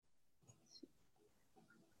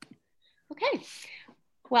Okay,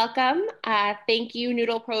 welcome. Thank you,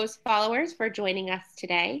 Noodle Pros followers, for joining us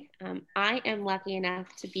today. I am lucky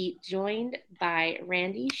enough to be joined by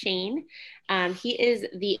Randy Shane. He is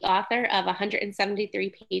the author of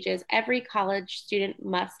 173 pages every college student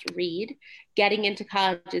must read. Getting into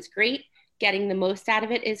college is great, getting the most out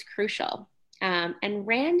of it is crucial. And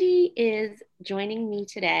Randy is joining me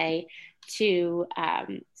today to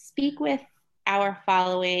speak with our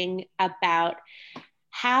following about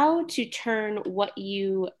how to turn what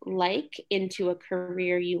you like into a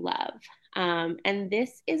career you love. And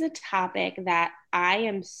this is a topic that I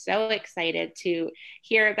am so excited to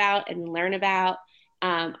hear about and learn about.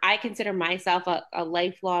 I consider myself a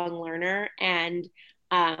lifelong learner, and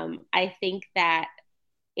I think that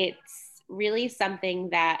it's really something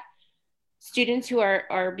that students who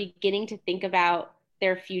are beginning to think about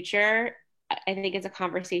their future, I think it's a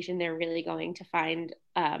conversation they're really going to find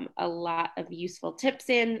a lot of useful tips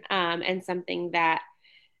in, and something that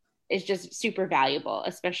is just super valuable,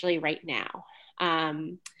 especially right now.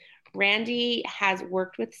 Randy has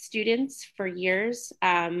worked with students for years,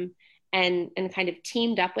 and kind of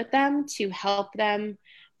teamed up with them to help them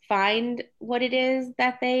find what it is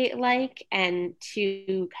that they like and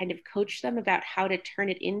to kind of coach them about how to turn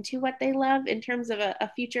it into what they love in terms of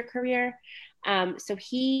a future career. So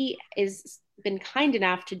he is been kind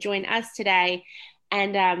enough to join us today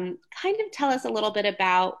and kind of tell us a little bit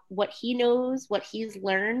about what he knows, what he's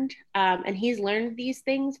learned, and he's learned these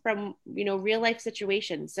things from real life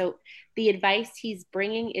situations. So the advice he's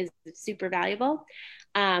bringing is super valuable.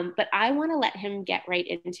 But I want to let him get right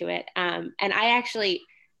into it. And I actually,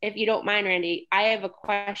 if you don't mind, Randy, I have a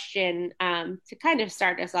question to kind of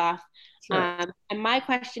start us off. Sure. And my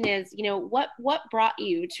question is, what brought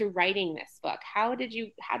you to writing this book? How did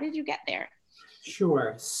you get there?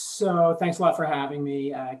 Sure. So thanks a lot for having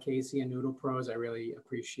me, Casey and Noodle Pros. I really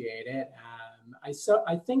appreciate it.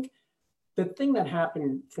 I think the thing that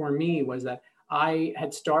happened for me was that I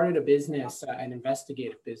had started a business, an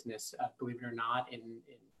investigative business, believe it or not, in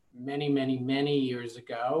many, many, many years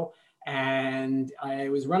ago. And I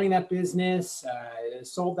was running that business,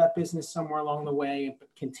 sold that business somewhere along the way, but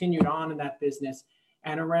continued on in that business.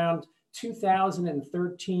 And around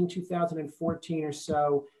 2013, 2014 or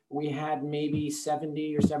so, we had maybe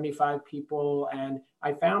 70 or 75 people. And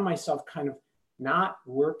I found myself kind of not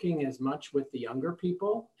working as much with the younger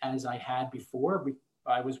people as I had before.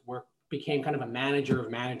 Became kind of a manager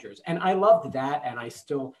of managers. And I loved that. And I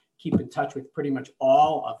still keep in touch with pretty much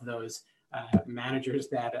all of those managers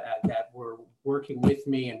that were working with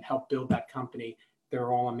me and helped build that company.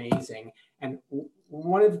 They're all amazing. And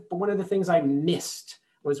one of the things I missed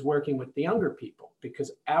was working with the younger people,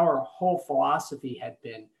 because our whole philosophy had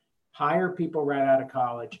been hire people right out of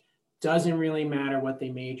college. Doesn't really matter what they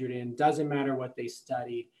majored in, doesn't matter what they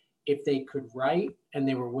studied. If they could write and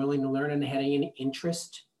they were willing to learn and they had any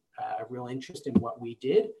interest, a real interest in what we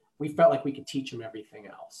did, we felt like we could teach them everything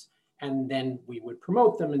else. And then we would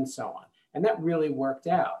promote them and so on. And that really worked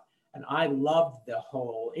out. And I loved the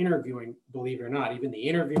whole interviewing, believe it or not, even the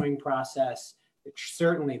interviewing process,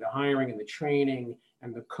 certainly the hiring and the training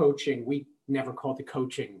and the coaching. We never called it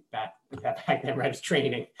coaching back then, right? It's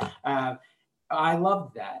training. I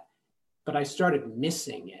loved that, but I started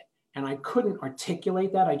missing it. And I couldn't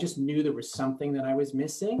articulate that. I just knew there was something that I was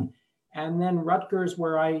missing. And then Rutgers,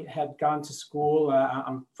 where I had gone to school,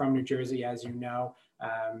 I'm from New Jersey, as you know.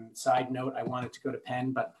 Side note, I wanted to go to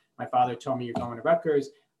Penn, but my father told me, you're going to Rutgers.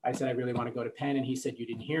 I said, I really want to go to Penn. And he said, you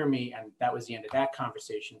didn't hear me. And that was the end of that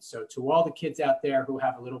conversation. So to all the kids out there who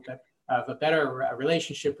have a little bit of a better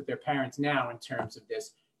relationship with their parents now in terms of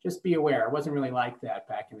this, just be aware. It wasn't really like that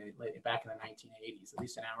back in the 1980s, at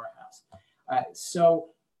least in our house. So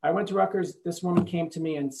I went to Rutgers. This woman came to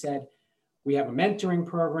me and said, we have a mentoring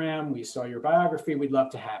program. We saw your biography. We'd love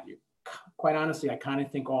to have you. Quite honestly, I kind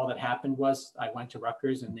of think all that happened was I went to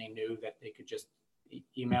Rutgers and they knew that they could just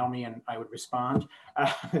email me and I would respond.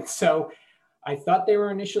 So I thought they were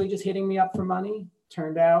initially just hitting me up for money.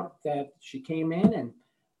 Turned out that she came in and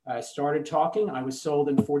started talking. I was sold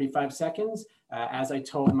in 45 seconds. As I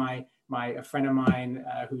told a friend of mine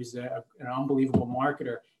who's an unbelievable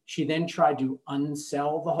marketer, she then tried to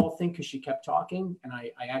unsell the whole thing because she kept talking. And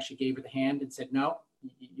I actually gave her the hand and said, no,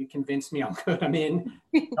 you convinced me, I'm good, I'm in.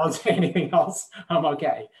 Don't say anything else, I'm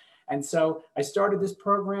okay. And so I started this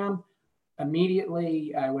program.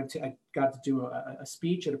 Immediately, I got to do a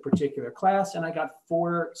speech at a particular class, and I got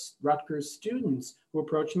 4 Rutgers students who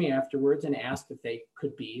approached me afterwards and asked if they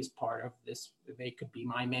could be as part of this, they could be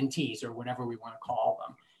my mentees or whatever we want to call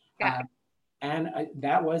them. Yeah.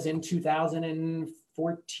 That was in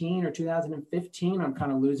 2014 or 2015. I'm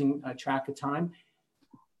kind of losing track of time.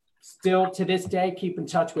 Still to this day, keep in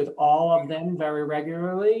touch with all of them very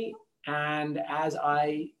regularly. And as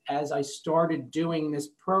I started doing this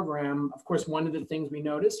program, of course, one of the things we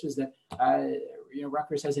noticed was that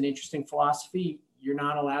Rutgers has an interesting philosophy. You're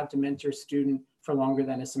not allowed to mentor a student for longer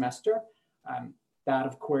than a semester. That,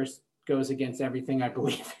 of course, goes against everything I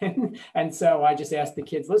believe in. And so I just asked the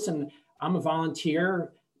kids, listen, I'm a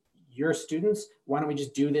volunteer. You're students. Why don't we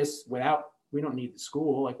just do this we don't need the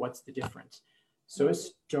school. Like, what's the difference? So I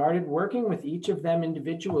started working with each of them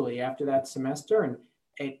individually after that semester, and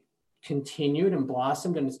it continued and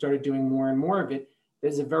blossomed, and started doing more and more of it.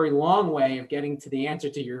 There's a very long way of getting to the answer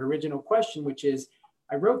to your original question, which is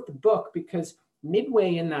I wrote the book because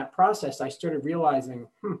midway in that process, I started realizing,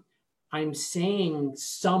 I'm saying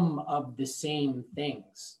some of the same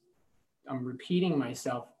things. I'm repeating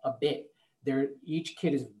myself a bit. Each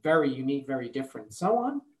kid is very unique, very different, so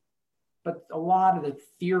on. But a lot of the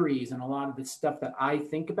theories and a lot of the stuff that I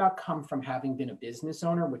think about come from having been a business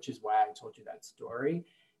owner, which is why I told you that story.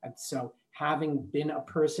 And so having been a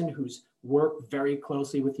person who's worked very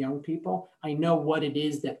closely with young people, I know what it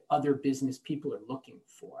is that other business people are looking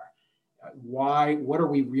for. What do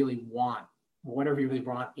we really want? What do we really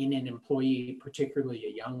want in an employee, particularly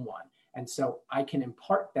a young one? And so I can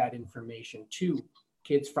impart that information to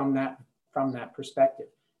kids from that perspective.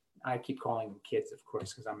 I keep calling them kids, of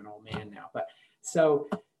course, because I'm an old man now. But so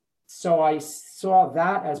I saw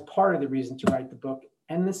that as part of the reason to write the book.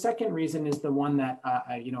 And the second reason is the one that,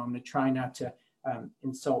 I'm going to try not to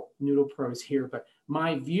insult Noodle Pros here, but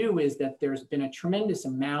my view is that there's been a tremendous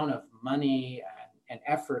amount of money and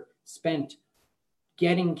effort spent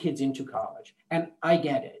getting kids into college. And I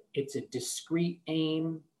get it. It's a discrete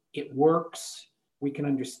aim. It works. We can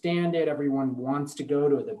understand it. Everyone wants to go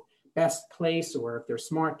to the best place, or if they're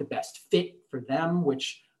smart, the best fit for them,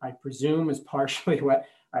 which I presume is partially what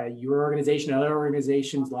your organization, other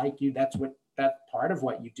organizations like you, that part of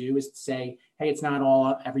what you do is to say, hey, it's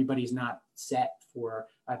not everybody's not set for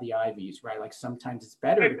the Ivies, right? Like sometimes it's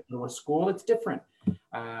better to go to a school that's different,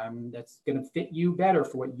 that's going to fit you better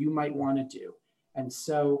for what you might want to do. And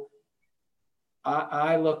so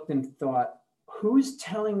I looked and thought, who's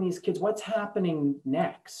telling these kids what's happening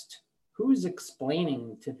next? Who's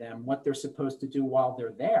explaining to them what they're supposed to do while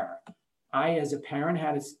they're there? I, as a parent,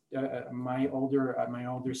 had my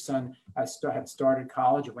older son had started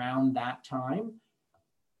college around that time.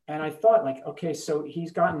 And I thought, like, okay, so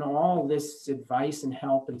he's gotten all this advice and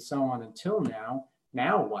help and so on until now.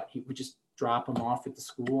 Now what? He would just drop him off at the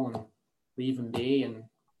school and leave him be. And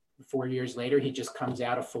 4 years later, he just comes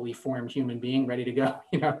out a fully formed human being ready to go.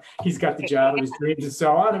 He's got the job of his dreams and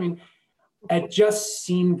so on. I mean, it just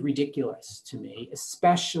seemed ridiculous to me,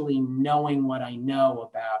 especially knowing what I know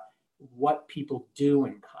about what people do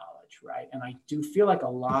in college, right? And I do feel like a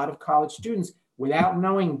lot of college students, without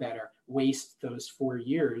knowing better, waste those 4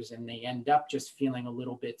 years, and they end up just feeling a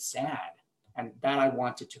little bit sad. And that I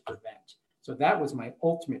wanted to prevent. So that was my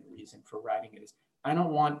ultimate reason for writing it. Is I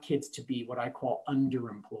don't want kids to be what I call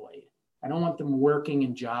underemployed. I don't want them working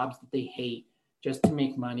in jobs that they hate just to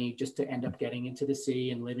make money, just to end up getting into the city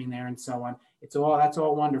and living there and so on. That's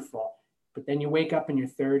all wonderful. But then you wake up and you're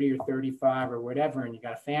 30 or 35 or whatever, and you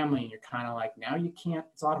got a family, and you're kind of like, now you can't,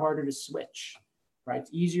 it's a lot harder to switch, right? It's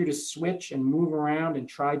easier to switch and move around and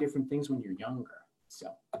try different things when you're younger.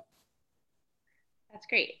 So. That's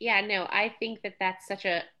great. Yeah, no, I think that that's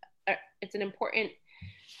it's an important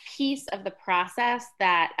piece of the process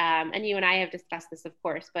that, and you and I have discussed this, of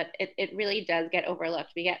course, but it really does get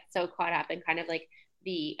overlooked. We get so caught up in kind of like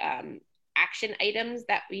the action items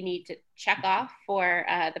that we need to check off for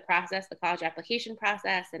the process, the college application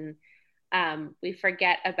process, and we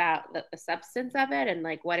forget about the substance of it and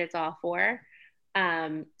like what it's all for.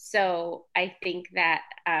 So I think that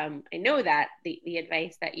I know that the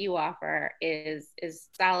advice that you offer is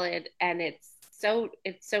solid, and it's so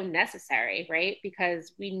necessary, right?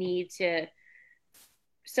 Because we need to,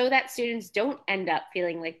 so that students don't end up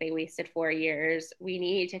feeling like they wasted 4 years, we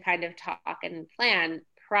need to kind of talk and plan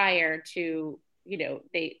prior to,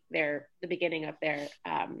 the beginning of their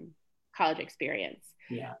college experience.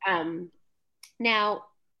 Yeah. Now,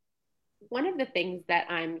 one of the things that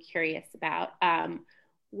I'm curious about,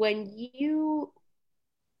 once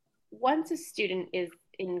a student is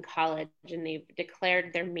in college and they've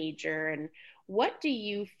declared their major, and what do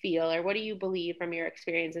you feel, or what do you believe from your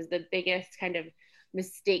experience, is the biggest kind of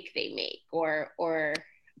mistake they make or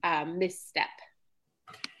misstep?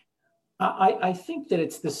 I think that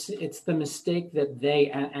it's the mistake that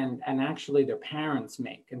they and actually their parents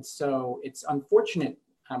make. And so it's unfortunate.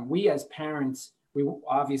 We as parents, we'll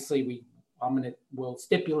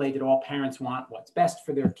stipulate that all parents want what's best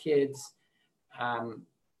for their kids.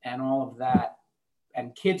 and all of that.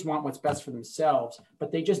 And kids want what's best for themselves,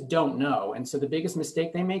 but they just don't know. And so the biggest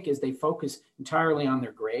mistake they make is they focus entirely on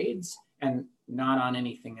their grades and not on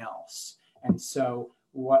anything else. And so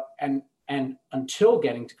and until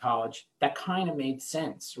getting to college, that kind of made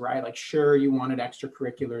sense, right? Like, sure, you wanted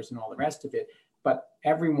extracurriculars and all the rest of it, but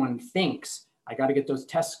everyone thinks, I got to get those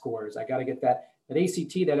test scores. I got to get that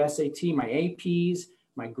ACT, that SAT, my APs,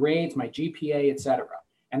 my grades, my GPA, et cetera.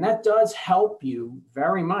 And that does help you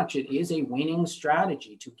very much. It is a winning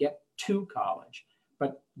strategy to get to college,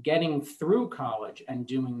 but getting through college and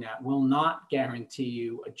doing that will not guarantee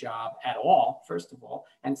you a job at all, first of all.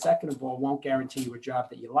 And second of all, won't guarantee you a job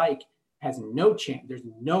that you like, has no chance, there's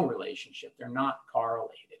no relationship. They're not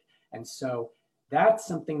correlated. And so that's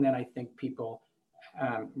something that I think people,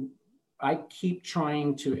 I keep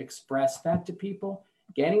trying to express that to people.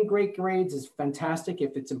 Getting great grades is fantastic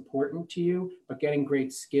if it's important to you, but getting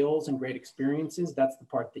great skills and great experiences, that's the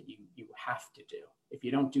part that you have to do. If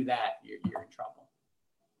you don't do that, you're in trouble.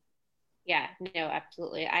 Yeah, no,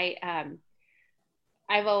 absolutely.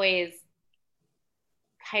 I've always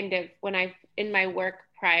kind of, in my work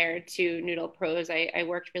prior to Noodle Pros, I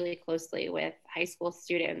worked really closely with high school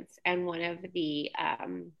students, and one of the,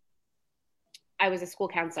 I was a school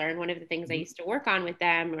counselor, and one of the things I used to work on with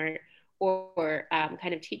them or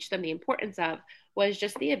kind of teach them the importance of was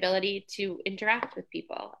just the ability to interact with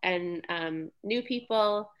people and new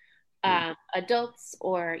people, adults,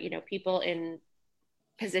 or, people in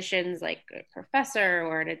positions like a professor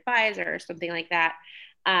or an advisor or something like that,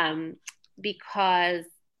 because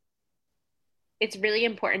it's really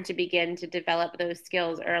important to begin to develop those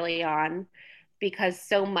skills early on, because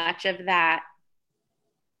so much of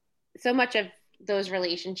those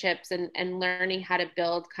relationships and learning how to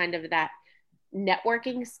build kind of that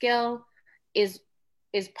networking skill is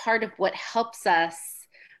part of what helps us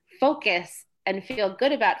focus and feel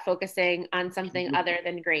good about focusing on something other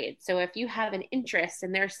than grades. So if you have an interest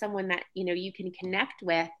and there's someone that you can connect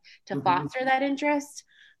with to foster that interest,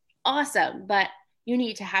 awesome. But you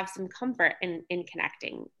need to have some comfort in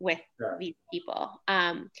connecting with these people.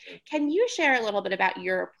 Can you share a little bit about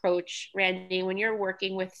your approach, Randy, when you're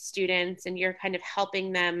working with students and you're kind of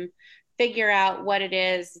helping them figure out what it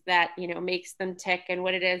is that makes them tick and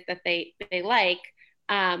what it is that they like?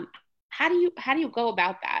 How do you go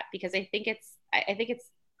about that? Because I think it's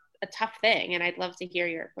a tough thing, and I'd love to hear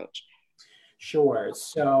your approach. Sure.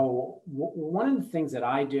 So one of the things that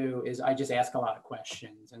I do is I just ask a lot of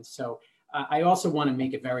questions, and so I also want to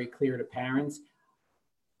make it very clear to parents.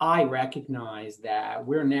 I recognize that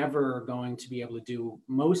we're never going to be able to do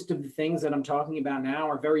most of the things that I'm talking about now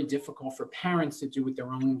are very difficult for parents to do with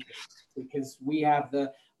their own kids, because we have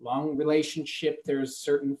the long relationship. There's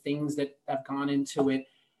certain things that have gone into it.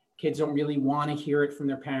 Kids don't really want to hear it from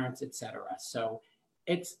their parents, et cetera. So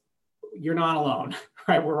you're not alone,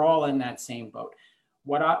 right? We're all in that same boat.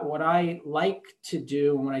 What I like to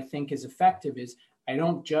do and what I think is effective is I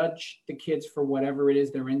don't judge the kids for whatever it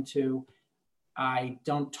is they're into. I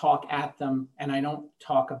don't talk at them, and I don't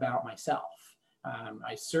talk about myself.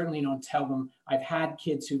 I certainly don't tell them. I've had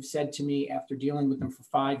kids who've said to me after dealing with them for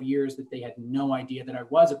 5 years that they had no idea that I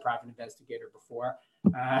was a private investigator before,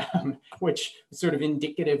 which is sort of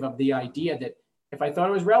indicative of the idea that if I thought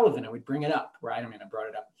it was relevant, I would bring it up, right? I mean, I brought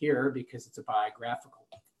it up here because it's a biographical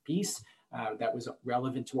piece that was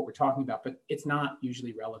relevant to what we're talking about, but it's not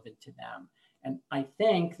usually relevant to them. And I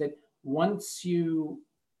think that once you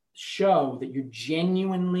show that you're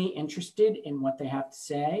genuinely interested in what they have to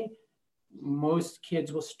say, most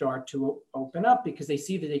kids will start to open up because they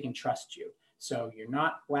see that they can trust you. So you're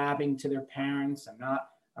not blabbing to their parents. I'm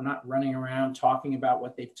not running around talking about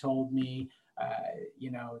what they've told me.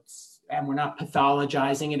 And we're not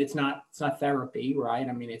pathologizing it. It's not therapy, right?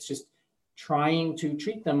 I mean, it's just trying to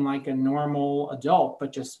treat them like a normal adult,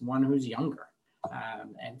 but just one who's younger.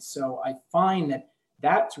 And so I find that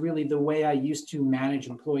that's really the way I used to manage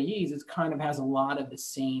employees. It kind of has a lot of the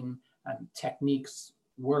same techniques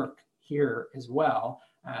work here as well.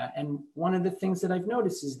 And one of the things that I've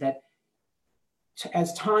noticed is that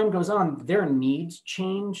as time goes on, their needs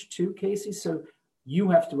change too, Casey. So you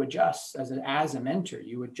have to adjust as a mentor.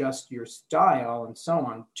 You adjust your style and so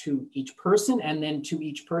on to each person, and then to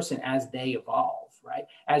each person as they evolve, right?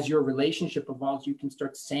 As your relationship evolves, you can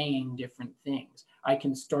start saying different things. I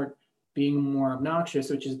can start being more obnoxious,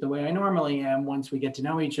 which is the way I normally am once we get to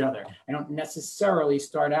know each other. I don't necessarily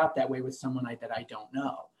start out that way with someone that I don't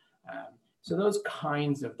know. So that's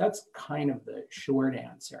kind of the short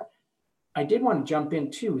answer. I did want to jump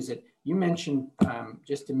in too, is that you mentioned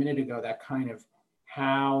just a minute ago that kind of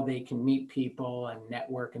how they can meet people and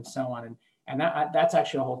network and so on. And that's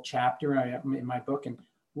actually a whole chapter in my book. And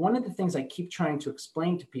one of the things I keep trying to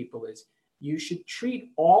explain to people is you should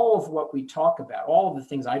treat all of what we talk about, all of the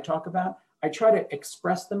things I talk about, I try to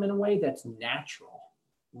express them in a way that's natural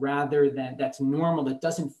rather than that's normal, that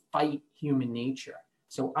doesn't fight human nature.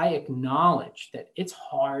 So I acknowledge that it's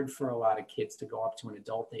hard for a lot of kids to go up to an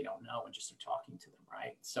adult they don't know and just start talking to them,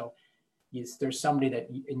 right? So there's somebody that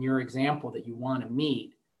in your example that you want to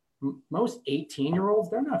meet. Most 18-year-olds,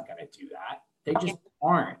 they're not going to do that. They just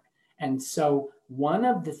aren't. And so one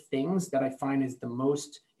of the things that I find is the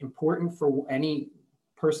most important for any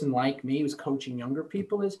person like me who's coaching younger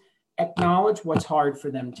people is acknowledge what's hard for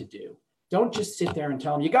them to do. Don't just sit there and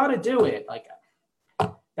tell them, you got to do it. Like,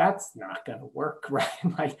 that's not going to work, right?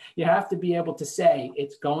 Like, you have to be able to say,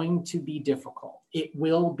 it's going to be difficult. It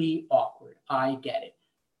will be awkward. I get it.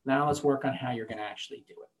 Now let's work on how you're going to actually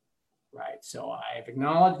do it, right? So I've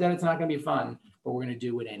acknowledged that it's not going to be fun, but we're going to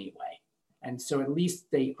do it anyway. And so at least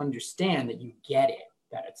they understand that you get it,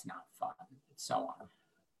 that it's not fun, and so on.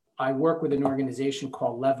 I work with an organization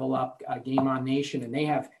called Level Up Game On Nation, and they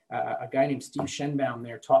have a guy named Steve Shenbaum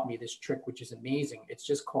there taught me this trick, which is amazing. It's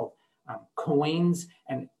just called coins.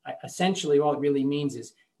 And essentially all it really means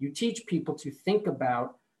is you teach people to think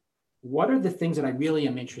about what are the things that I really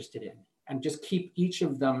am interested in and just keep each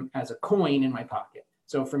of them as a coin in my pocket.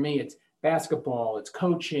 So for me, it's basketball, it's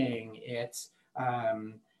coaching, it's,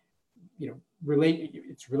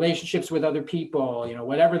 it's relationships with other people,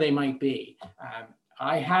 whatever they might be.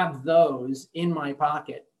 I have those in my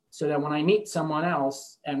pocket so that when I meet someone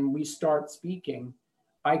else and we start speaking,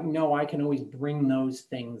 I know I can always bring those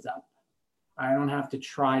things up. I don't have to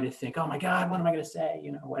try to think, oh my God, what am I going to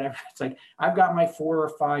say? Whatever. It's like, I've got my 4 or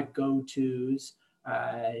 5 go-tos.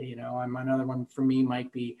 And another one for me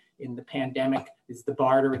might be in the pandemic is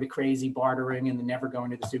the crazy bartering and the never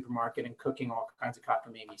going to the supermarket and cooking all kinds of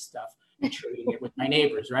cockamamie stuff and trading it with my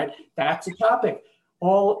neighbors, right? That's a topic.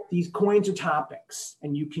 All these coins are topics,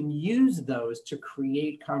 and you can use those to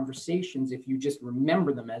create conversations if you just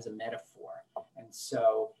remember them as a metaphor. And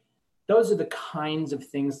so those are the kinds of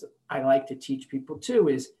things that I like to teach people too,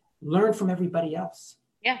 is learn from everybody else.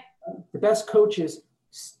 Yeah. The best coaches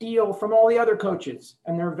steal from all the other coaches,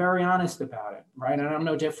 and they're very honest about it, right? And I'm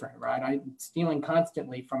no different, right? I'm stealing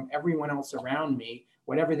constantly from everyone else around me.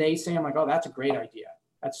 Whatever they say, I'm like, oh, that's a great idea.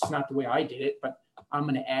 That's just not the way I did it, but I'm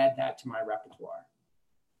going to add that to my repertoire.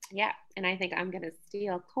 Yeah, and I think I'm going to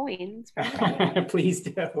steal coins from you. Please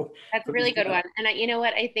do. That's a really good one. And you know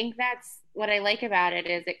what? I think that's what I like about it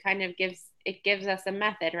is it kind of gives us a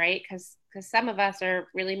method, right? Because some of us are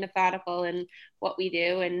really methodical in what we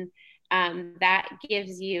do, and that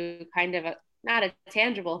gives you kind of not a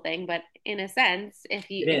tangible thing, but in a sense,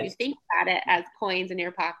 if you think about it as coins in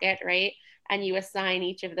your pocket, right? And you assign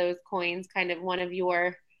each of those coins kind of one of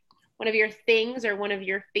your things or one of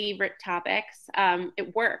your favorite topics,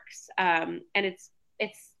 it works. And it's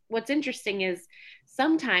what's interesting is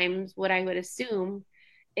sometimes what I would assume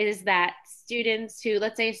is that students who,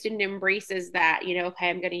 let's say a student embraces that, okay,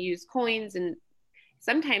 I'm going to use coins, and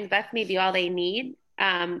sometimes that's maybe all they need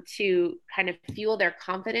to kind of fuel their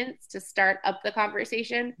confidence to start up the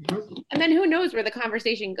conversation. Mm-hmm. And then who knows where the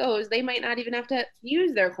conversation goes? They might not even have to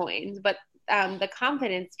use their coins, but the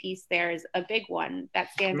confidence piece there is a big one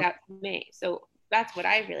that stands out to me. So that's what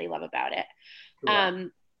I really love about it.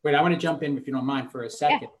 Wait, I want to jump in if you don't mind for a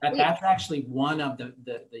second. Yeah, that's actually one of the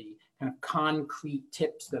kind of concrete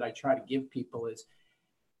tips that I try to give people is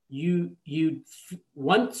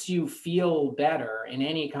once you feel better in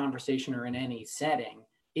any conversation or in any setting,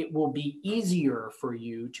 it will be easier for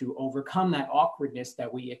you to overcome that awkwardness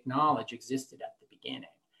that we acknowledge existed at the beginning.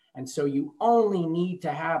 And so you only need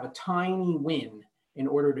to have a tiny win in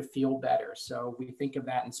order to feel better. So we think of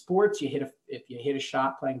that in sports. If you hit a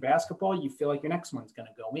shot playing basketball, you feel like your next one's going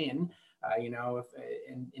to go in.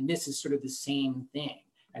 And this is sort of the same thing.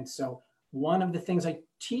 And so one of the things I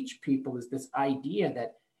teach people is this idea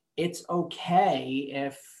that it's okay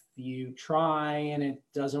if you try and it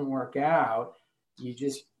doesn't work out.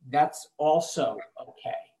 That's also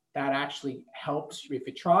okay. That actually helps. If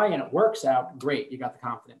you try and it works out, great, you got the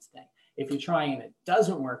confidence thing. If you try and it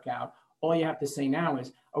doesn't work out, all you have to say now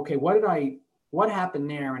is, okay, what happened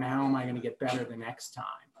there and how am I going to get better the next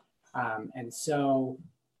time? And so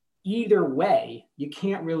either way, you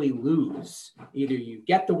can't really lose. Either you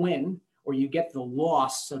get the win or you get the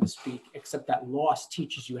loss, so to speak, except that loss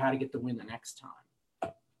teaches you how to get the win the next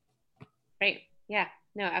time. Right. Yeah,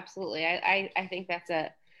 no, absolutely. I think that's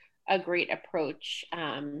a great approach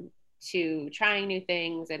to trying new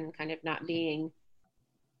things and kind of not being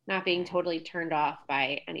totally turned off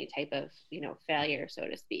by any type of, failure, so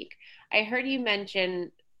to speak. I heard you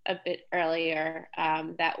mention a bit earlier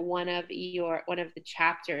that one of the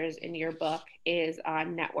chapters in your book is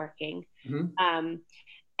on networking.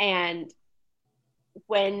 And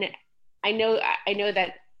when I know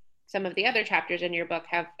that some of the other chapters in your book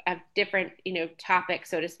have different, topics,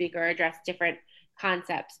 so to speak, or address different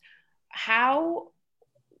concepts. How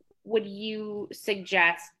would you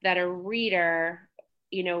suggest that a reader,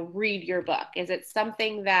 read your book? Is it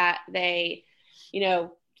something that they,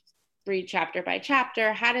 read chapter by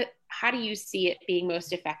chapter? How do you see it being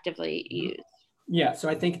most effectively used? Yeah, so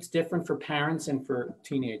I think it's different for parents and for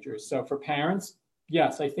teenagers. So for parents,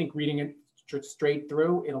 yes, I think reading it straight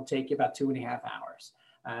through, it'll take you about 2.5 hours.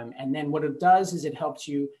 And then what it does is it helps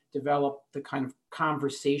you develop the kind of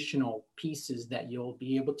conversational pieces that you'll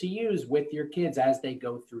be able to use with your kids as they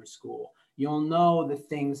go through school. You'll know the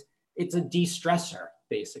things, it's a de-stressor,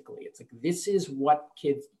 basically. It's like, this is what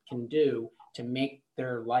kids can do to make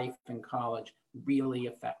their life in college really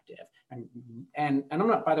effective. And I'm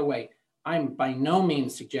not, by the way, I'm by no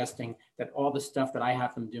means suggesting that all the stuff that I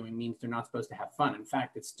have them doing means they're not supposed to have fun. In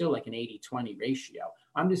fact, it's still like an 80-20 ratio.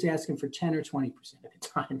 I'm just asking for 10 or 20% of the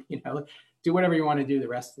time, do whatever you want to do. The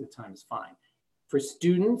rest of the time is fine. For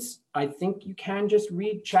students, I think you can just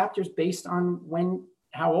read chapters based on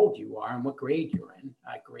how old you are and what grade you're in,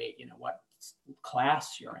 what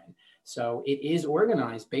class you're in. So it is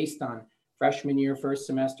organized based on freshman year, first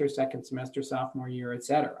semester, second semester, sophomore year, et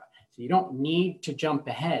cetera. So you don't need to jump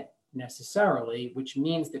ahead necessarily, which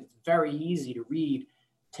means that it's very easy to read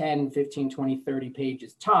 10, 15, 20, 30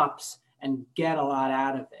 pages tops and get a lot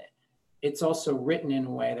out of it. It's also written in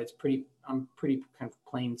a way that's pretty kind of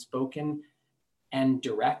plain spoken and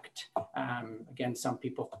direct. Again, some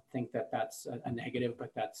people think that that's a negative,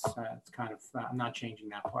 but that's it's kind of, I'm not changing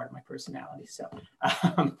that part of my personality. So,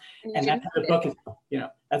 and that's how the book is,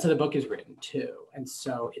 that's how the book is written too. And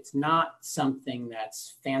so it's not something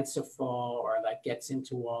that's fanciful or that gets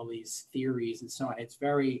into all these theories and so on. It's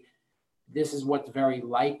this is what's very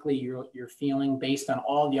likely you're feeling based on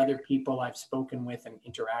all the other people I've spoken with and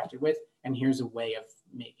interacted with. And here's a way of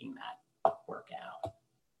making that work out.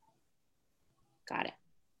 Got it.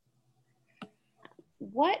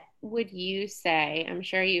 What would you say? I'm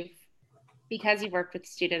sure because you've worked with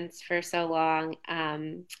students for so long,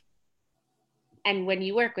 and when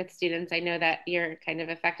you work with students, I know that you're kind of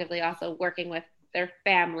effectively also working with their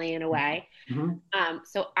family in a way. Mm-hmm.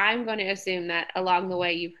 So I'm going to assume that along the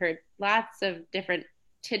way, you've heard lots of different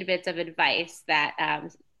tidbits of advice that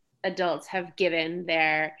adults have given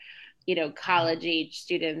their, college age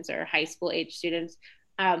students or high school age students.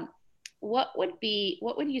 What would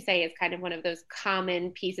you say is kind of one of those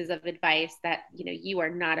common pieces of advice that, you are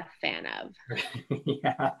not a fan of?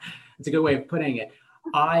 Yeah, it's a good way of putting it.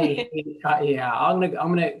 I'm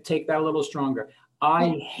gonna take that a little stronger. I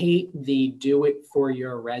hate the do it for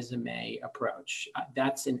your resume approach.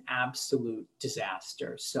 That's an absolute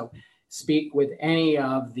disaster. So speak with any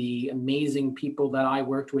of the amazing people that I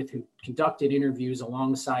worked with who conducted interviews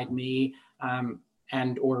alongside me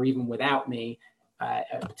or even without me.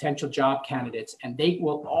 Potential job candidates, and they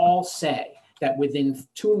will all say that within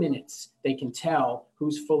 2 minutes they can tell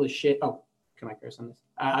who's full of shit. Oh, can I curse on this?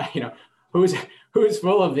 Who's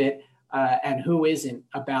full of it and who isn't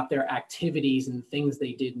about their activities and things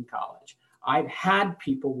they did in college. I've had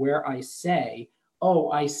people where I say,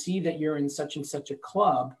 "Oh, I see that you're in such and such a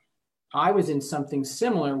club. I was in something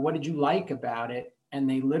similar. What did you like about it?" And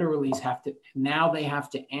they literally have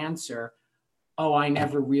to answer, "Oh, I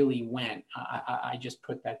never really went. I just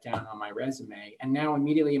put that down on my resume." And now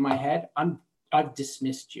immediately in my head, I've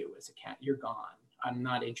dismissed you as a candidate. You're gone. I'm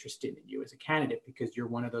not interested in you as a candidate because you're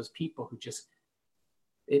one of those people who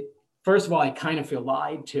first of all, I kind of feel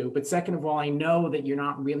lied to, but second of all, I know that you're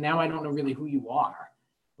not real. Now I don't know really who you are,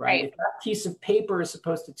 right? If that piece of paper is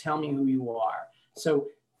supposed to tell me who you are. So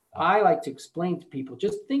I like to explain to people,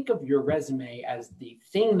 just think of your resume as the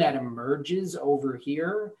thing that emerges over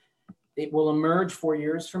here. It will emerge 4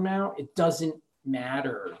 years from now. It doesn't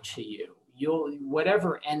matter to you.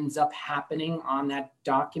 Whatever ends up happening on that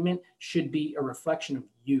document should be a reflection of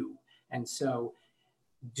you. And so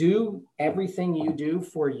do everything you do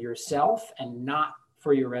for yourself and not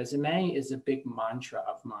for your resume is a big mantra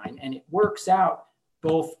of mine. And it works out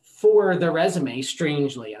both for the resume,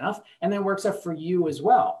 strangely enough, and then works out for you as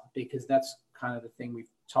well, because that's kind of the thing we're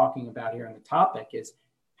talking about here on the topic is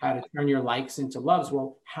how to turn your likes into loves.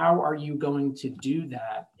 Well, how are you going to do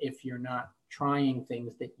that if you're not trying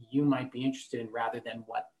things that you might be interested in rather than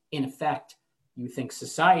what, in effect, you think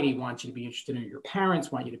society wants you to be interested in, or your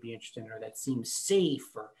parents want you to be interested in, or that seems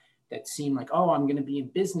safe, or that seem like, oh, I'm going to be in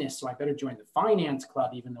business, so I better join the finance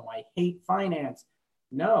club, even though I hate finance.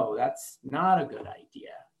 No, that's not a good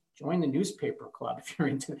idea. join the newspaper club if you're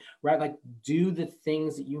into, right? Like do the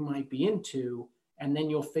things that you might be into, and then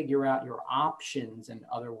you'll figure out your options and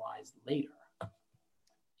otherwise later.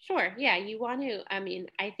 Sure. Yeah. You want to, I mean,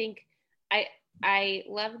 I think I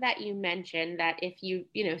love that you mentioned that if you,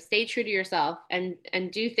 stay true to yourself and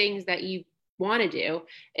do things that you want to do,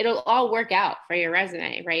 it'll all work out for your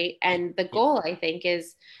resume, right? And the goal, I think,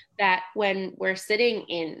 is that when we're sitting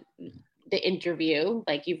in the interview,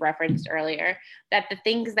 like you've referenced earlier, that the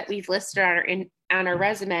things that we've listed on our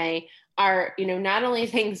resume are, not only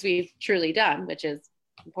things we've truly done, which is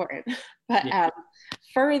important, but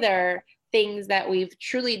further things that we've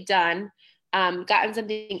truly done, gotten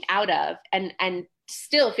something out of, and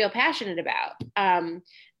still feel passionate about. And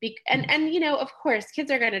of course,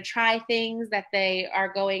 kids are going to try things that they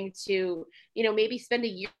are going to, maybe spend a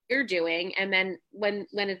year doing, and then when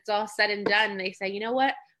it's all said and done, they say, you know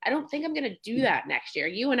what, I don't think I'm going to do that next year.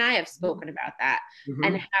 You and I have spoken about that,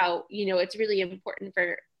 and how it's really important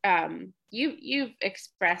for you've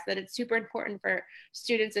expressed that it's super important for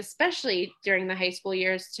students, especially during the high school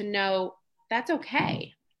years, to know that's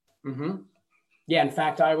okay. Yeah, in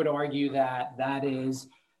fact, I would argue that that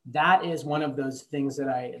is one of those things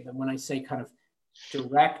that when I say kind of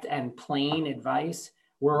direct and plain advice,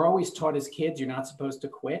 we're always taught as kids, you're not supposed to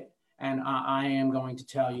quit. And I am going to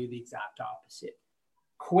tell you the exact opposite.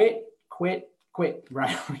 Quit,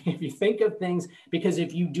 right? If you think of things, because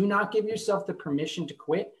if you do not give yourself the permission to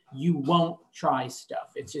quit, you won't try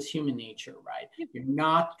stuff. It's just human nature, right? You're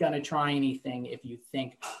not going to try anything if you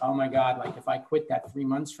think, oh my God, like if I quit that 3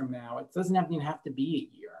 months from now, it doesn't even have to be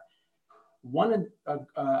a year.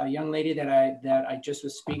 A young lady that I just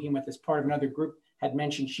was speaking with as part of another group had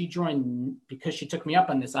mentioned she joined, because she took me up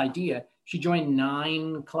on this idea, she joined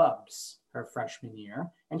 9 clubs her freshman year,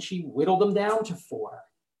 and she whittled them down to 4.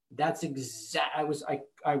 That's I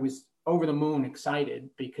was over the moon excited,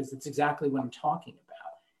 because it's exactly what I'm talking about.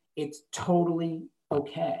 It's totally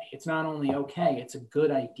okay. It's not only okay, it's a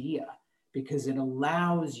good idea, because it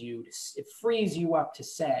allows you it frees you up to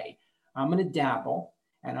say, I'm going to dabble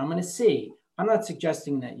and I'm going to see. I'm not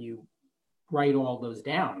suggesting that you write all those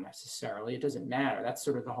down necessarily. It doesn't matter. That's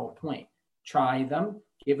sort of the whole point. Try them,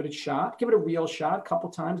 give it a shot, give it a real shot a couple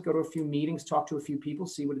times, go to a few meetings, talk to a few people,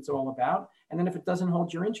 see what it's all about. And then if it doesn't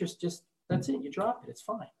hold your interest, that's it. You drop it. It's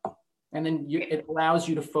fine. And then it allows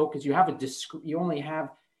you to focus. You only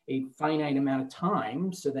have a finite amount of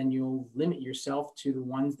time, so then you'll limit yourself to the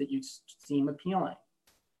ones that you seem appealing.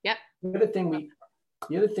 Yep. The other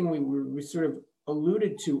thing we sort of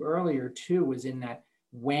alluded to earlier too was in that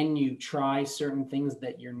when you try certain things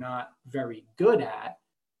that you're not very good at,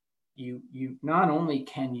 you not only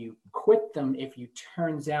can you quit them if it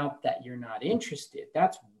turns out that you're not interested.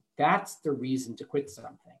 That's the reason to quit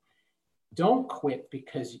something. Don't quit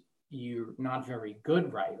because you're not very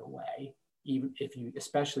good right away,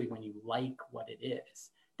 especially when you like what it is.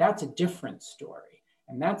 That's a different story.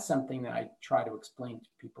 And that's something that I try to explain to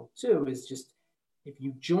people too, is just if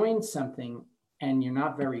you join something and you're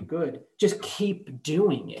not very good, just keep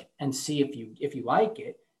doing it and see if you like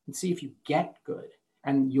it, and see if you get good.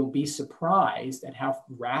 And you'll be surprised at how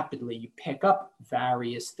rapidly you pick up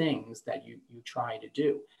various things that you try to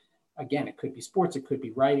do. Again, it could be sports, it could be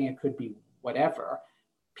writing, it could be whatever.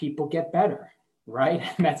 People get better, right?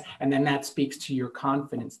 And then that speaks to your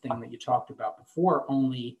confidence thing that you talked about before.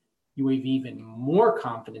 Only you have even more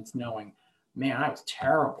confidence knowing, man, I was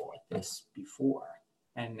terrible at this before,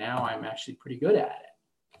 and now I'm actually pretty good at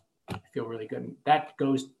it. I feel really good. And that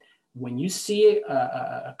goes, when you see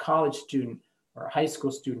a college student or a high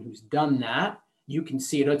school student who's done that, you can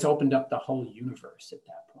see it. It's opened up the whole universe at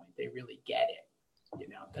that point. They really get it,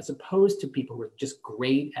 as opposed to people who are just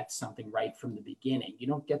great at something right from the beginning. You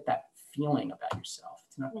don't get that feeling about yourself.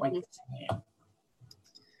 It's not quite the same.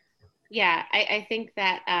 Yeah, I think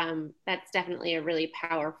that that's definitely a really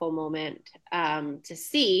powerful moment to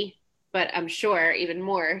see, but I'm sure even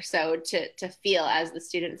more so to feel as the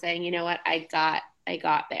student saying, you know what, I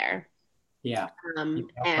got there. Yeah.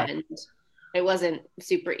 And it wasn't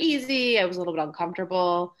super easy. I was a little bit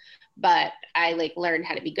uncomfortable, but I learned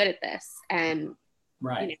how to be good at this. And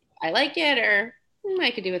right. I like it, or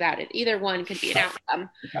I could do without it. Either one could be an outcome.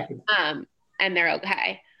 And they're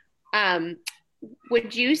okay.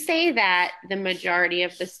 Would you say that the majority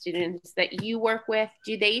of the students that you work with,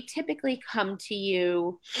 do they typically come to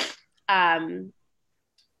you? Do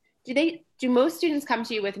most students come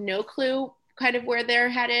to you with no clue kind of where they're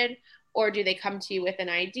headed? Or do they come to you with an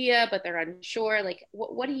idea, but they're unsure?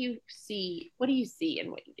 What do you see? What do you see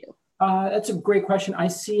in what you do? That's a great question. I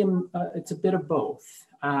see them, it's a bit of both.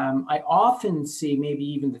 I often see maybe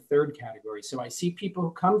even the third category. So I see people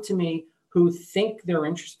who come to me who think they're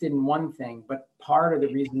interested in one thing, but part of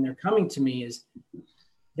the reason they're coming to me is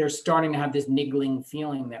they're starting to have this niggling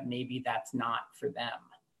feeling that maybe that's not for them.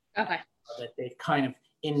 Okay. That they've kind of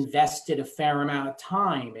invested a fair amount of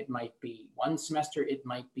time. It might be one semester, it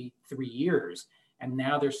might be 3 years. And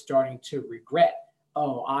now they're starting to regret,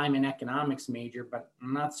 oh, I'm an economics major, but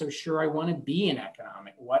I'm not so sure I want to be an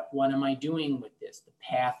economic. What am I doing with this? The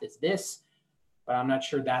path is this, but I'm not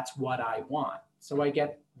sure that's what I want. So I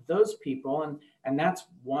get those people, and that's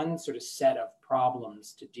one sort of set of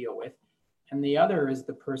problems to deal with. And the other is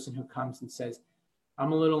the person who comes and says,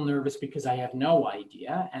 I'm a little nervous because I have no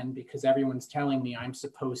idea and because everyone's telling me I'm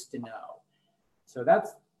supposed to know. So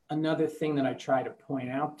that's another thing that I try to point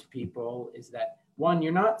out to people is that, one,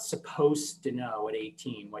 you're not supposed to know at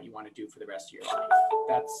 18 what you want to do for the rest of your life.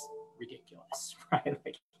 That's ridiculous, right?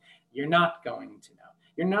 Like, you're not going to know.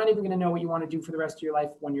 You're not even going to know what you want to do for the rest of your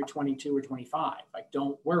life when you're 22 or 25. Like,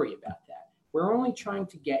 don't worry about that. We're only trying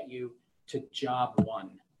to get you to job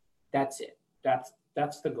one. That's it.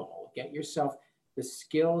 That's the goal. Get yourself the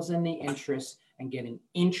skills and the interests and get an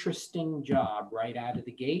interesting job right out of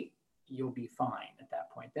the gate. You'll be fine at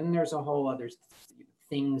that point. Then there's a whole other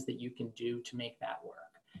things that you can do to make that work.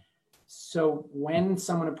 So when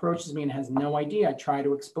someone approaches me and has no idea, I try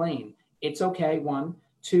to explain. It's okay, 1.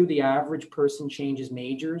 2, the average person changes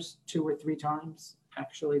majors 2 or 3 times.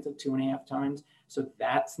 Actually, it's like 2.5 times. So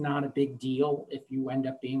that's not a big deal if you end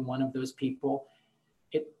up being one of those people.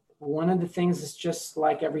 One of the things is just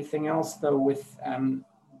like everything else, though, with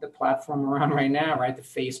the platform we're on right now, right? The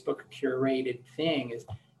Facebook curated thing is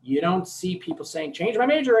you don't see people saying, change my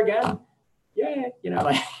major again. Yeah,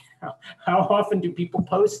 like, how often do people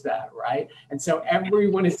post that, right? And so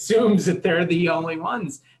everyone assumes that they're the only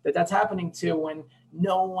ones that that's happening to when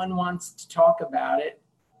no one wants to talk about it.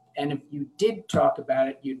 And if you did talk about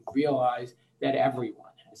it, you'd realize that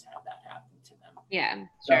everyone has had that happen to them. Yeah,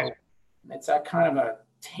 sure. So it's a kind of a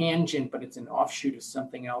tangent, but it's an offshoot of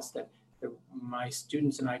something else that my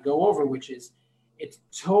students and I go over, which is it's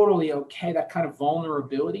totally okay. That kind of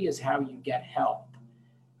vulnerability is how you get help.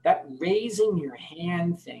 That raising your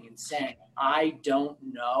hand thing and saying, I don't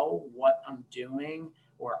know what I'm doing,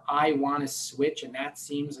 or I want to switch, and that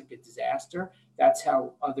seems like a disaster. That's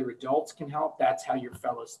how other adults can help. That's how your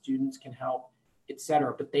fellow students can help,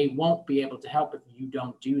 etc. But they won't be able to help if you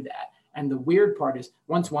don't do that. And the weird part is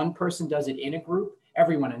once one person does it in a group,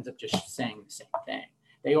 everyone ends up just saying the same thing.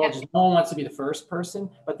 They all just, no one wants to be the first person,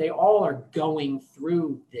 but they all are going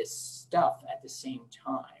through this stuff at the same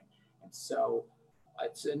time. And so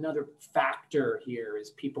it's another factor here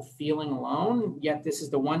is people feeling alone, yet this is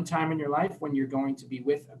the one time in your life when you're going to be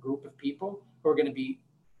with a group of people who are going to be,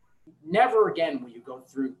 never again will you go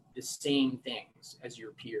through the same things as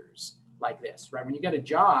your peers like this, right? When you get a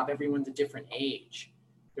job, everyone's a different age.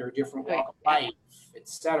 They're a different walk of life,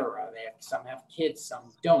 etc. Some have kids,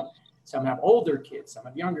 some don't. Some have older kids, some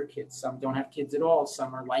have younger kids, some don't have kids at all.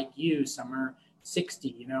 Some are like you, some are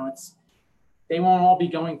 60. They won't all be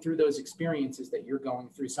going through those experiences that you're going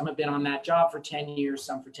through. Some have been on that job for 10 years,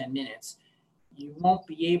 some for 10 minutes. You won't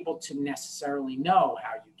be able to necessarily know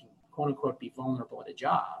how you can, quote unquote, be vulnerable at a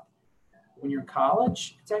job. When you're in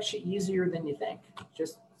college, it's actually easier than you think.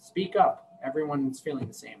 Just speak up. Everyone's feeling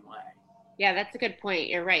the same way. Yeah, that's a good point.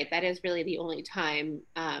 You're right. That is really the only time,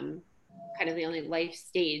 kind of the only life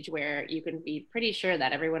stage where you can be pretty sure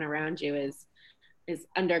that everyone around you is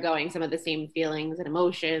undergoing some of the same feelings and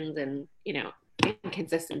emotions and,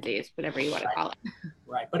 inconsistencies, whatever you want to call it.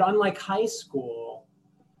 Right. But unlike high school,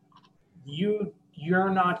 you're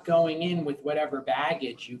not going in with whatever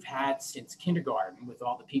baggage you've had since kindergarten, with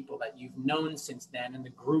all the people that you've known since then and the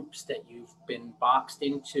groups that you've been boxed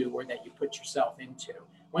into or that you put yourself into.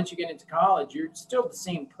 Once you get into college, you're still the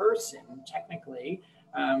same person, technically,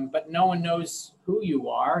 but no one knows who you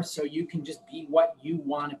are, so you can just be what you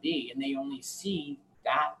want to be, and they only see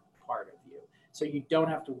that part of you. So you don't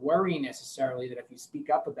have to worry necessarily that if you speak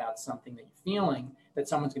up about something that you're feeling, that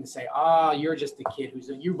someone's going to say, you're just a kid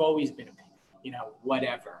you've always been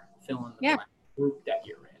whatever, fill in the blank group that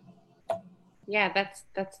you're in. Yeah, that's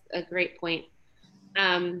a great point.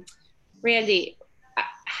 Randy,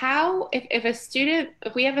 how,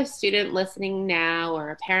 if we have a student listening now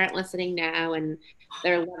or a parent listening now and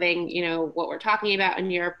they're loving, what we're talking about in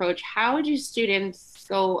your approach, how would you students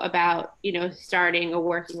go about, starting a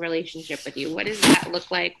working relationship with you? What does that look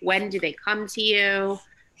like? When do they come to you?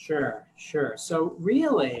 Sure. So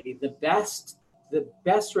really the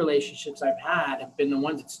best relationships I've had have been the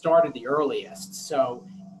ones that started the earliest. So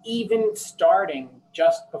even starting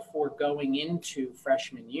just before going into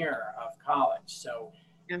freshman year of college. So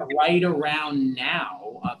right around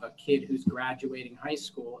now of a kid who's graduating high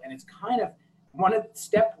school. And it's kind of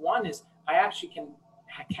step one is I actually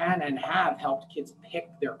can and have helped kids pick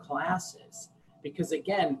their classes, because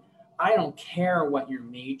again, I don't care what your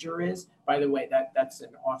major is. By the way, that's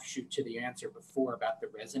an offshoot to the answer before about the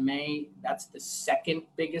resume. That's the second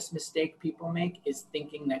biggest mistake people make, is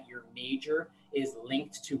thinking that your major is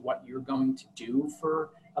linked to what you're going to do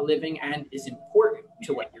for a living and is important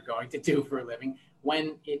to what you're going to do for a living,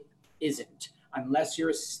 when it isn't. Unless you're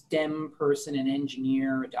a STEM person, an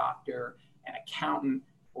engineer, a doctor, an accountant,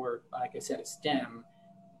 or like I said, a STEM,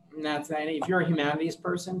 that's not. If you're a humanities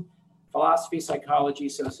person, philosophy, psychology,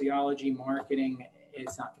 sociology, marketing,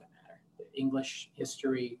 it's not going to matter. English,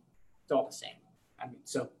 history, it's all the same. I mean,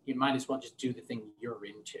 so you might as well just do the thing you're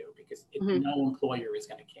into, because no employer is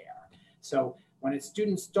going to care. So when a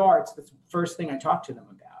student starts, that's the first thing I talk to them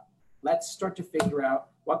about. Let's start to figure out,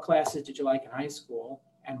 what classes did you like in high school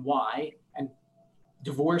and why, and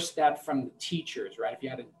divorce that from the teachers, right? If you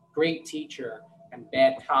had a great teacher and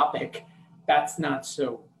bad topic, that's not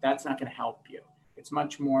going to help you. It's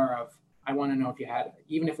much more of, I want to know if you had,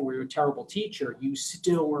 even if we were a terrible teacher, you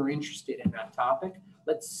still were interested in that topic.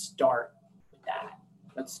 Let's start with that.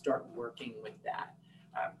 Let's start working with that.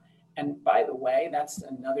 And by the way, that's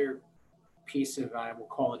another piece of, I will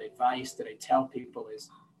call it advice, that I tell people is,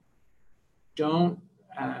 don't,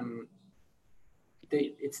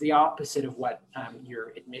 it's the opposite of what your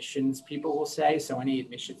admissions people will say. So any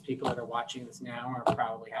admissions people that are watching this now are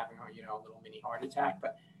probably having a little mini heart attack.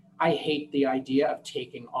 But I hate the idea of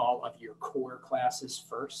taking all of your core classes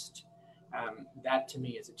first. That to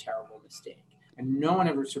me is a terrible mistake. And no one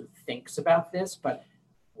ever sort of thinks about this, but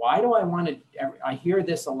why do I want to, I hear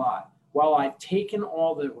this a lot. Well, I've taken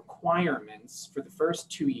all the requirements for the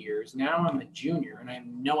first 2 years. Now I'm a junior and I have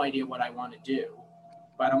no idea what I want to do,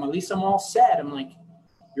 but at least I'm all set. I'm like,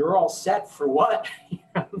 you're all set for what?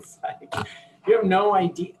 It's like, you have no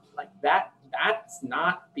idea. Like that's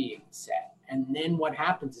not being set. And then what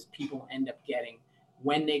happens is people end up getting,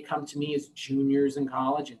 when they come to me as juniors in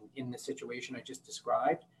college, and in the situation I just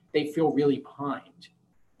described, they feel really behind,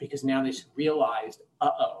 because now they realized,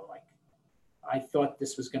 like, I thought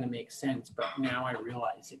this was going to make sense, but now I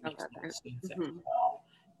realize it makes no sense at all.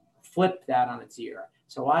 Flip that on its ear.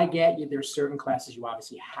 So I get you, there's certain classes you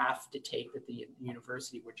obviously have to take that the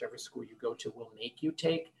university, whichever school you go to, will make you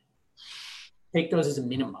take. Take those as a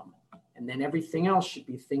minimum. And then everything else should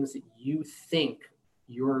be things that you think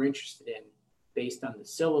you're interested in based on the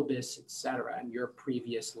syllabus, et cetera, and your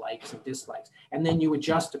previous likes and dislikes. And then you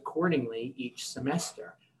adjust accordingly each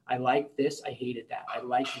semester. I like this, I hated that. I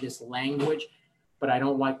like this language, but I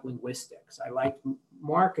don't like linguistics. I like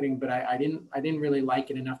marketing, but I didn't really like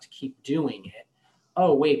it enough to keep doing it.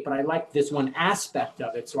 Oh, wait, but I like this one aspect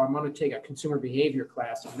of it, so I'm going to take a consumer behavior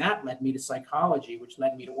class, and that led me to psychology, which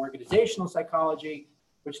led me to organizational psychology,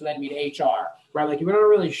 which led me to HR, right? Like, you're not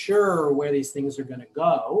really sure where these things are going to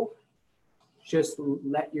go. Just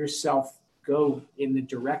let yourself go in the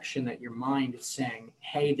direction that your mind is saying,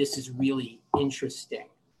 hey, this is really interesting.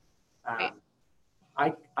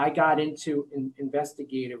 I got into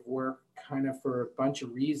investigative work kind of for a bunch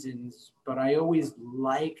of reasons, but I always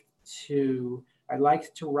liked to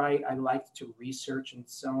write, I liked to research and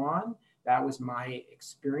so on. That was my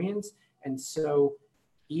experience. And so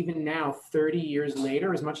even now, 30 years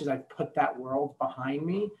later, as much as I've put that world behind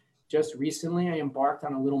me, just recently I embarked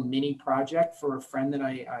on a little mini project for a friend that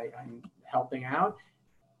I'm helping out.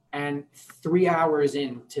 And 3 hours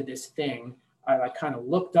into this thing, I kind of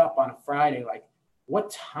looked up on a Friday, like, what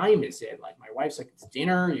time is it? Like, my wife's like, it's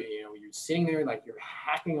dinner. You're sitting there, like, you're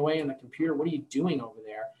hacking away on the computer. What are you doing over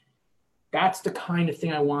there? That's the kind of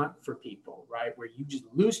thing I want for people, right? Where you just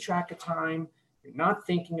lose track of time. You're not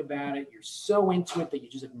thinking about it. You're so into it that you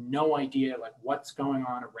just have no idea, like, what's going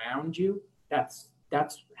on around you. That's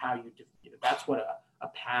how you, that's what a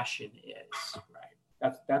passion is,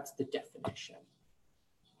 right? That's the definition.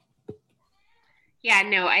 Yeah,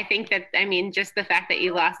 no, I think that, I mean, just the fact that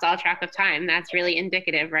you lost all track of time, that's really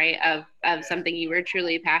indicative, right, of something you were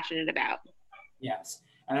truly passionate about. Yes.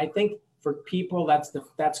 And I think for people,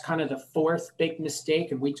 that's kind of the fourth big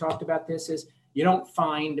mistake. And we talked about this, is you don't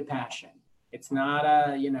find a passion. It's not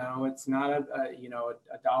a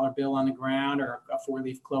dollar bill on the ground or a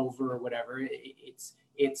 4-leaf clover or whatever.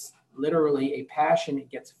 It's literally a passion.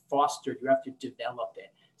 It gets fostered. You have to develop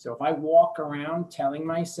it. So if I walk around telling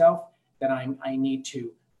myself that I need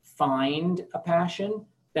to find a passion,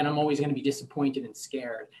 then I'm always going to be disappointed and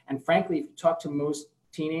scared. And frankly, if you talk to most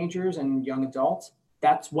teenagers and young adults,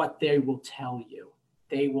 that's what they will tell you.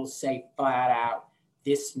 They will say flat out,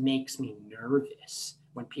 this makes me nervous.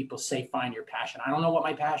 when people say, find your passion. I don't know what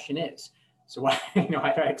my passion is. So what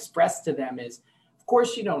I express to them is, of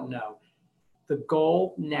course you don't know. The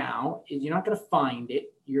goal now is you're not going to find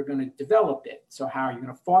it, you're going to develop it. So how are you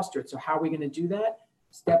going to foster it? So how are we going to do that?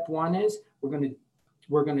 Step one is we're going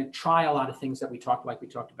to try a lot of things that we talked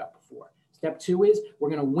about before. Step two is we're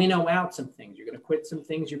going to winnow out some things. You're going to quit some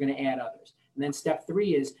things, you're going to add others. And then step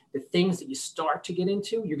three is the things that you start to get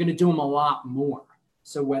into, you're going to do them a lot more.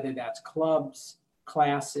 So whether that's clubs,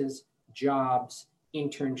 classes, jobs,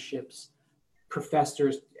 internships,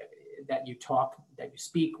 professors that you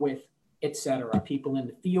speak with, etc., people in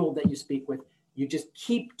the field that you speak with, you just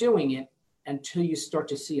keep doing it until you start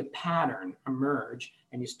to see a pattern emerge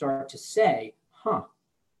and you start to say,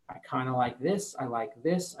 I kind of like this, I like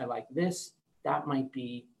this, I like this. That might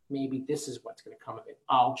be, maybe this is what's going to come of it.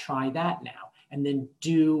 I'll try that now. And then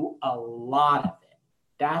do a lot of it.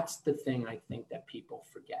 That's the thing I think that people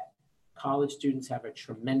forget. College students have a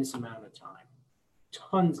tremendous amount of time,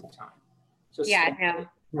 tons of time. So yeah, I know.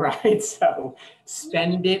 Right. So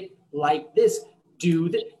spend it like this.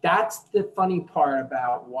 That's the funny part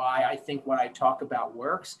about why I think what I talk about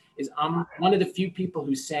works is I'm one of the few people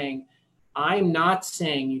who's saying, I'm not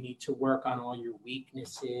saying you need to work on all your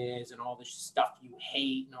weaknesses and all the stuff you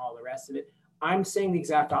hate and all the rest of it. I'm saying the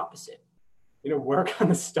exact opposite. Work on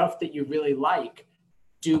the stuff that you really like,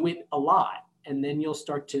 do it a lot, and then you'll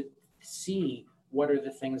start to see what are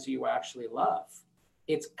the things you actually love.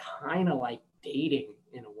 It's kind of like dating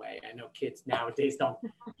in a way. I know kids nowadays don't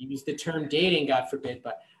use the term dating, God forbid,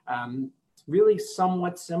 but it's really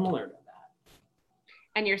somewhat similar to that.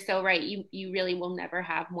 And you're so right. You really will never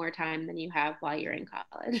have more time than you have while you're in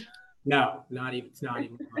college. No, it's not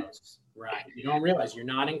even close. Right. You don't realize you're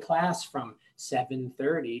not in class from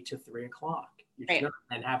 7:30 to 3 o'clock. You're right.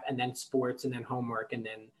 Not, and then sports and then homework and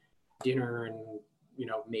then dinner and,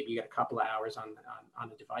 maybe you get a couple of hours on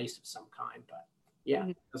a device of some kind, but yeah,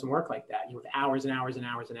 It doesn't work like that. You have hours and hours and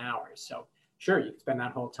hours and hours. So sure, you can spend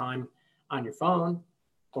that whole time on your phone,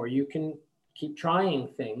 or you can keep trying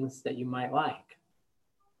things that you might like.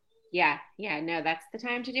 Yeah, no, that's the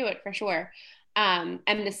time to do it for sure. And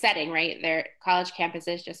the setting, right? Their college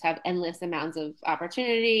campuses just have endless amounts of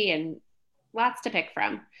opportunity and lots to pick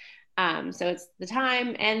from. So it's the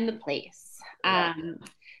time and the place.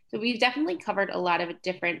 So we've definitely covered a lot of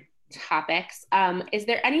different topics. Is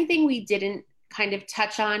there anything we didn't kind of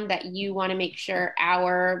touch on that you want to make sure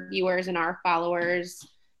our viewers and our followers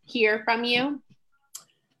hear from you?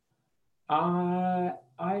 I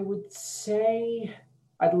would say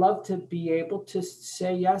I'd love to be able to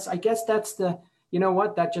say yes. I guess that's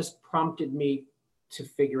that just prompted me to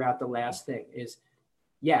figure out the last thing is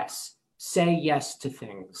yes, say yes to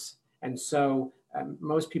things. And so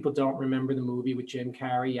most people don't remember the movie with Jim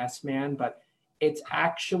Carrey, Yes Man, but it's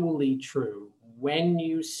actually true. When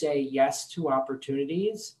you say yes to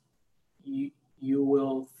opportunities, you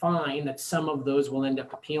will find that some of those will end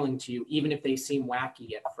up appealing to you, even if they seem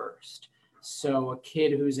wacky at first. So a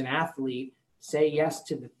kid who's an athlete, say yes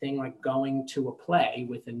to the thing like going to a play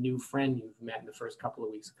with a new friend you've met in the first couple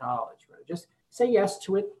of weeks of college. Right? Just say yes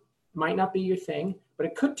to it. Might not be your thing, but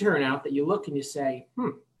it could turn out that you look and you say,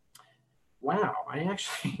 wow,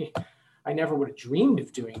 I never would have dreamed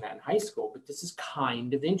of doing that in high school, but this is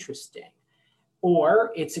kind of interesting.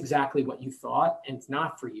 Or it's exactly what you thought and it's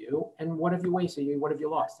not for you. And what have you wasted? What have you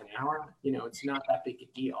lost? An hour? It's not that big a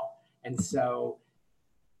deal. And so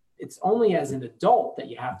it's only as an adult that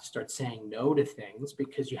you have to start saying no to things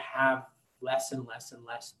because you have less and less and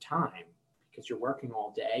less time because you're working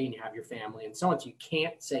all day and you have your family and so on. So you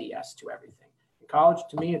can't say yes to everything. In college,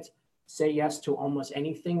 to me, it's say yes to almost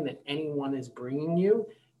anything that anyone is bringing you.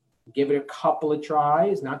 Give it a couple of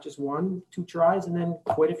tries, not just 1, 2 tries, and then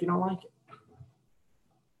quit if you don't like it.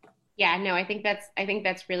 Yeah, no, I think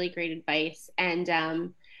that's really great advice. And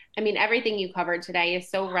everything you covered today is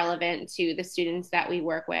so relevant to the students that we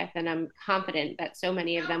work with, and I'm confident that so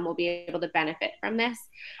many of them will be able to benefit from this.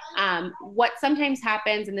 What sometimes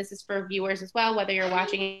happens, and this is for viewers as well, whether you're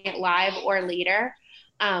watching it live or later,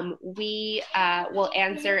 we will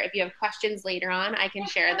answer, if you have questions later on, I can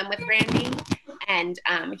share them with Randy, and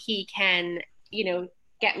he can,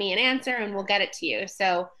 get me an answer and we'll get it to you.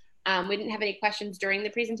 So we didn't have any questions during the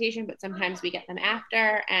presentation, but sometimes we get them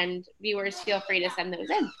after, and viewers feel free to send those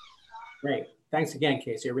in. Great. Thanks again,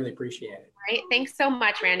 Casey. I really appreciate it. All right. Thanks so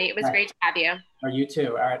much, Randy. It was great to have you. You too.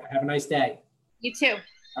 All right. Have a nice day. You too.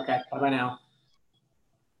 Okay. Bye-bye now.